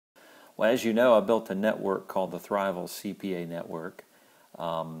Well, as you know, I built a network called the Thrival CPA Network,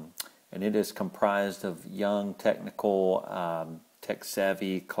 and it is comprised of young, technical,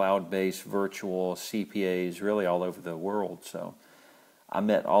 tech-savvy, cloud-based, virtual CPAs really all over the world. So I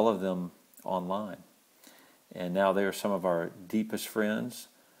met all of them online, and now they are some of our deepest friends.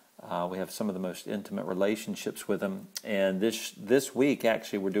 We have some of the most intimate relationships with them. And this week,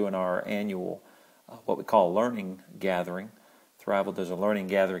 actually, we're doing our annual, what we call a learning gathering. Thrival does a learning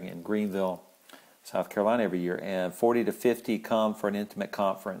gathering in Greenville, South Carolina every year. And 40 to 50 come for an intimate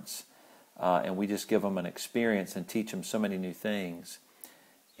conference. And we just give them an experience and teach them so many new things.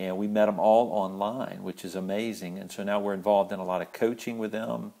 And we met them all online, which is amazing. And so now we're involved in a lot of coaching with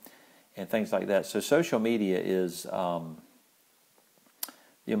them and things like that. So social media is...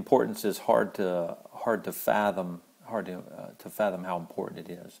 the importance is hard to fathom how important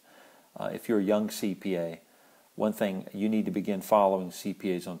it is. If you're a young CPA, one thing, you need to begin following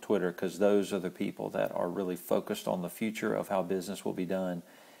CPAs on Twitter, because those are the people that are really focused on the future of how business will be done.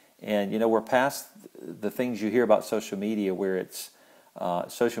 And we're past the things you hear about social media, where it's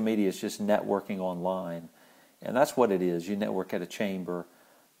social media is just networking online, and that's what it is. You network at a chamber.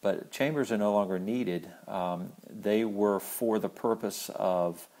 But chambers are no longer needed. They were for the purpose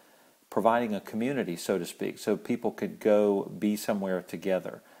of providing a community, so to speak, so people could go be somewhere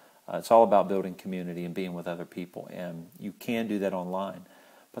together. It's all about building community and being with other people, and you can do that online.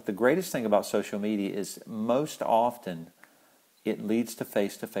 But the greatest thing about social media is most often it leads to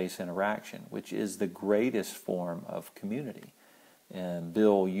face-to-face interaction, which is the greatest form of community. And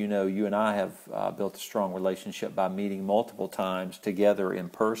Bill, you and I have built a strong relationship by meeting multiple times together in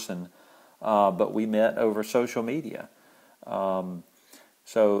person, but we met over social media.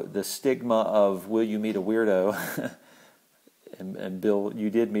 So the stigma of will you meet a weirdo, and Bill, you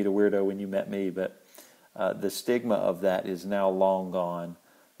did meet a weirdo when you met me, but the stigma of that is now long gone.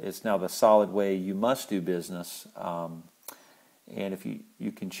 It's now the solid way you must do business. And if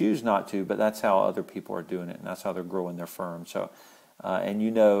you can choose not to, but that's how other people are doing it, and that's how they're growing their firm. So.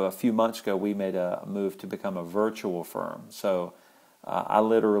 And a few months ago we made a move to become a virtual firm. So I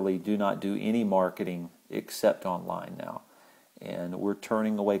literally do not do any marketing except online now. And we're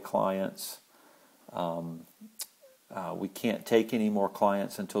turning away clients. We can't take any more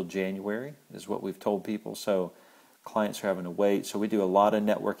clients until January, is what we've told people. So clients are having to wait. So we do a lot of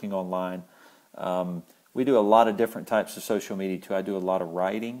networking online. We do a lot of different types of social media too. I do a lot of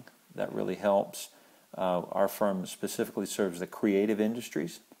writing. That really helps. Our firm specifically serves the creative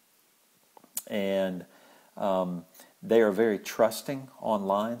industries, and they are very trusting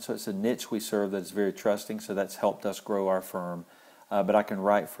online. So it's a niche we serve that's very trusting, so that's helped us grow our firm. But I can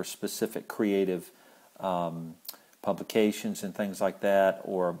write for specific creative publications and things like that,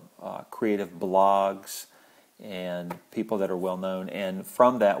 or creative blogs and people that are well known. And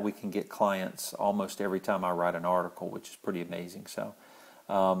from that, we can get clients almost every time I write an article, which is pretty amazing. So.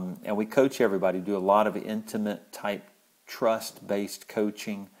 And we coach everybody, do a lot of intimate type trust-based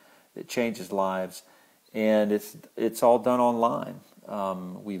coaching that changes lives, and it's all done online.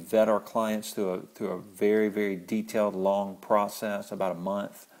 We vet our clients through a very, very detailed, long process, about a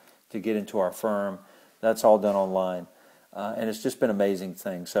month, to get into our firm. That's all done online, and it's just been an amazing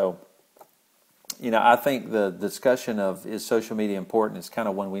thing. So, I think the discussion of is social media important is kind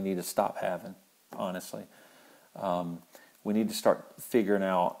of one we need to stop having, honestly. We need to start figuring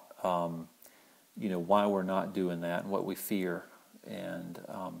out, why we're not doing that and what we fear. And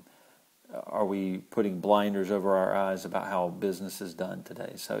are we putting blinders over our eyes about how business is done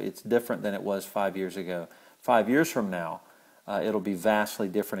today? So it's different than it was 5 years ago. 5 years from now, it'll be vastly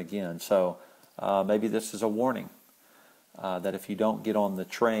different again. So maybe this is a warning that if you don't get on the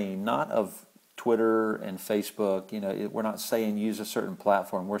train, not of Twitter and Facebook, we're not saying use a certain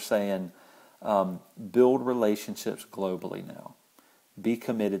platform. We're saying... build relationships globally now. Be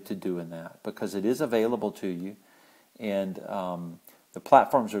committed to doing that, because it is available to you, and the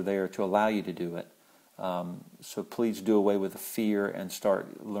platforms are there to allow you to do it. So please do away with the fear and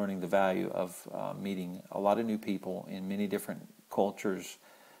start learning the value of meeting a lot of new people in many different cultures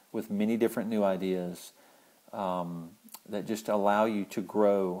with many different new ideas that just allow you to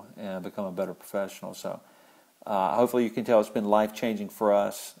grow and become a better professional. So hopefully you can tell it's been life-changing for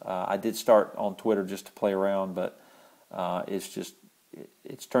us. I did start on Twitter just to play around, but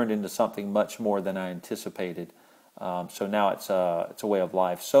it's turned into something much more than I anticipated. So now it's a way of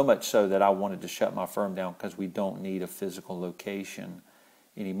life, so much so that I wanted to shut my firm down because we don't need a physical location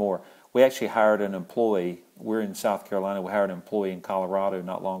anymore. We actually hired an employee. We're in South Carolina. We hired an employee in Colorado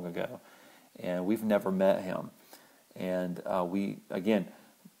not long ago, and we've never met him. And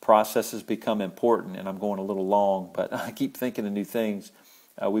processes become important, and I'm going a little long, but I keep thinking of new things.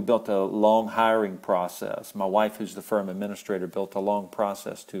 We built a long hiring process. My wife, who's the firm administrator, built a long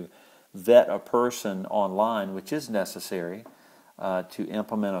process to vet a person online, which is necessary, to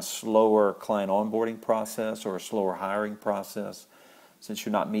implement a slower client onboarding process or a slower hiring process. Since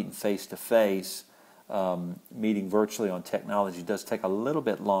you're not meeting face-to-face, meeting virtually on technology does take a little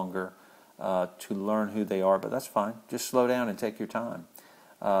bit longer to learn who they are, but that's fine. Just slow down and take your time.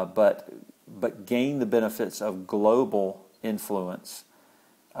 But gain the benefits of global influence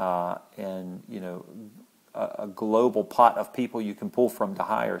and a global pot of people you can pull from to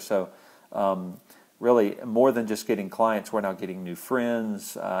hire. So really, more than just getting clients, we're now getting new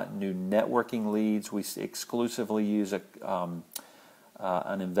friends, new networking leads. We exclusively use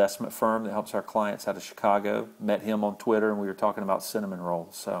an investment firm that helps our clients out of Chicago. Met him on Twitter, and we were talking about cinnamon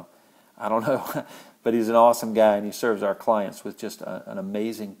rolls. So I don't know, but he's an awesome guy, and he serves our clients with just an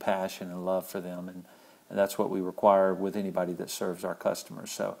amazing passion and love for them, and that's what we require with anybody that serves our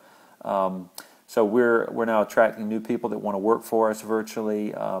customers. So, so we're now attracting new people that want to work for us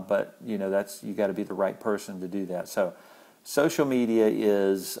virtually, but you got to be the right person to do that. So, social media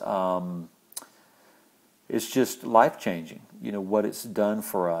is it's just life changing. What it's done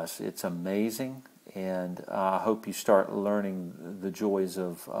for us, it's amazing. And I hope you start learning the joys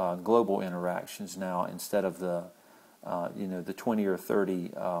of global interactions now instead of the 20 or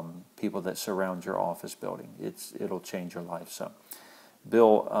 30 people that surround your office building. It'll change your life. So,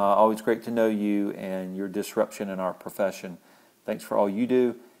 Bill, always great to know you and your disruption in our profession. Thanks for all you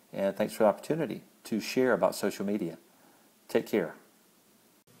do, and thanks for the opportunity to share about social media. Take care.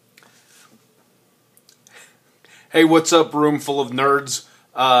 Hey, what's up, room full of nerds?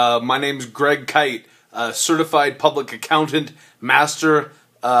 My name's Greg Kite, certified public accountant, master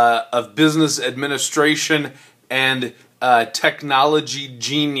of business administration, and technology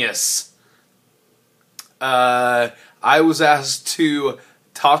genius. I was asked to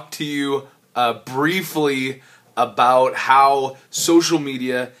talk to you briefly about how social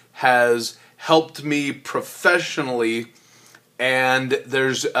media has helped me professionally, and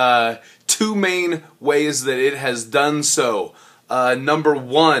there's two main ways that it has done so. Number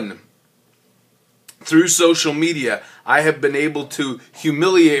one, through social media, I have been able to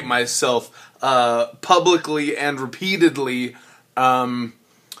humiliate myself publicly and repeatedly.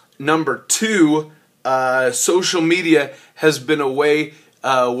 Number two, social media has been a way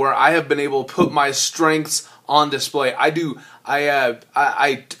where I have been able to put my strengths on display.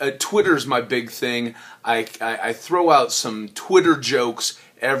 Twitter's my big thing. I throw out some Twitter jokes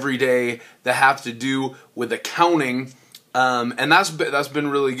every day that have to do with accounting, and that's been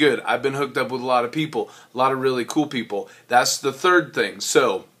really good. I've been hooked up with a lot of people, a lot of really cool people. That's the third thing.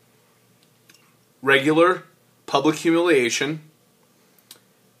 So, regular public humiliation,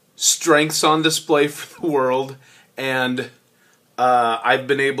 strengths on display for the world, and I've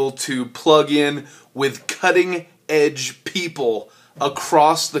been able to plug in with cutting-edge people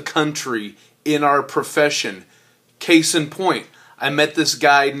across the country in our profession. Case in point, I met this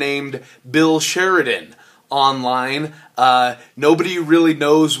guy named Bill Sheridan online. Nobody really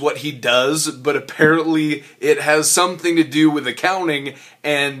knows what he does, but apparently it has something to do with accounting,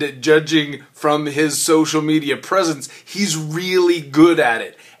 and judging from his social media presence, he's really good at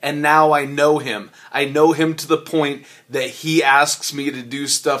it. And now I know him. I know him to the point that he asks me to do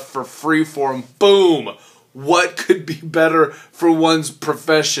stuff for free for him. Boom! What could be better for one's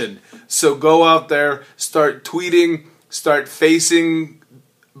profession? So go out there, start tweeting, start Facebooking,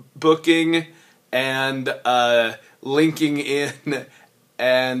 and linking in,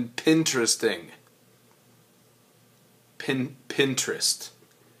 and Pinteresting. Pinterest.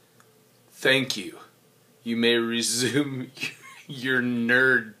 Thank you. You may resume your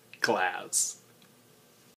nerd class.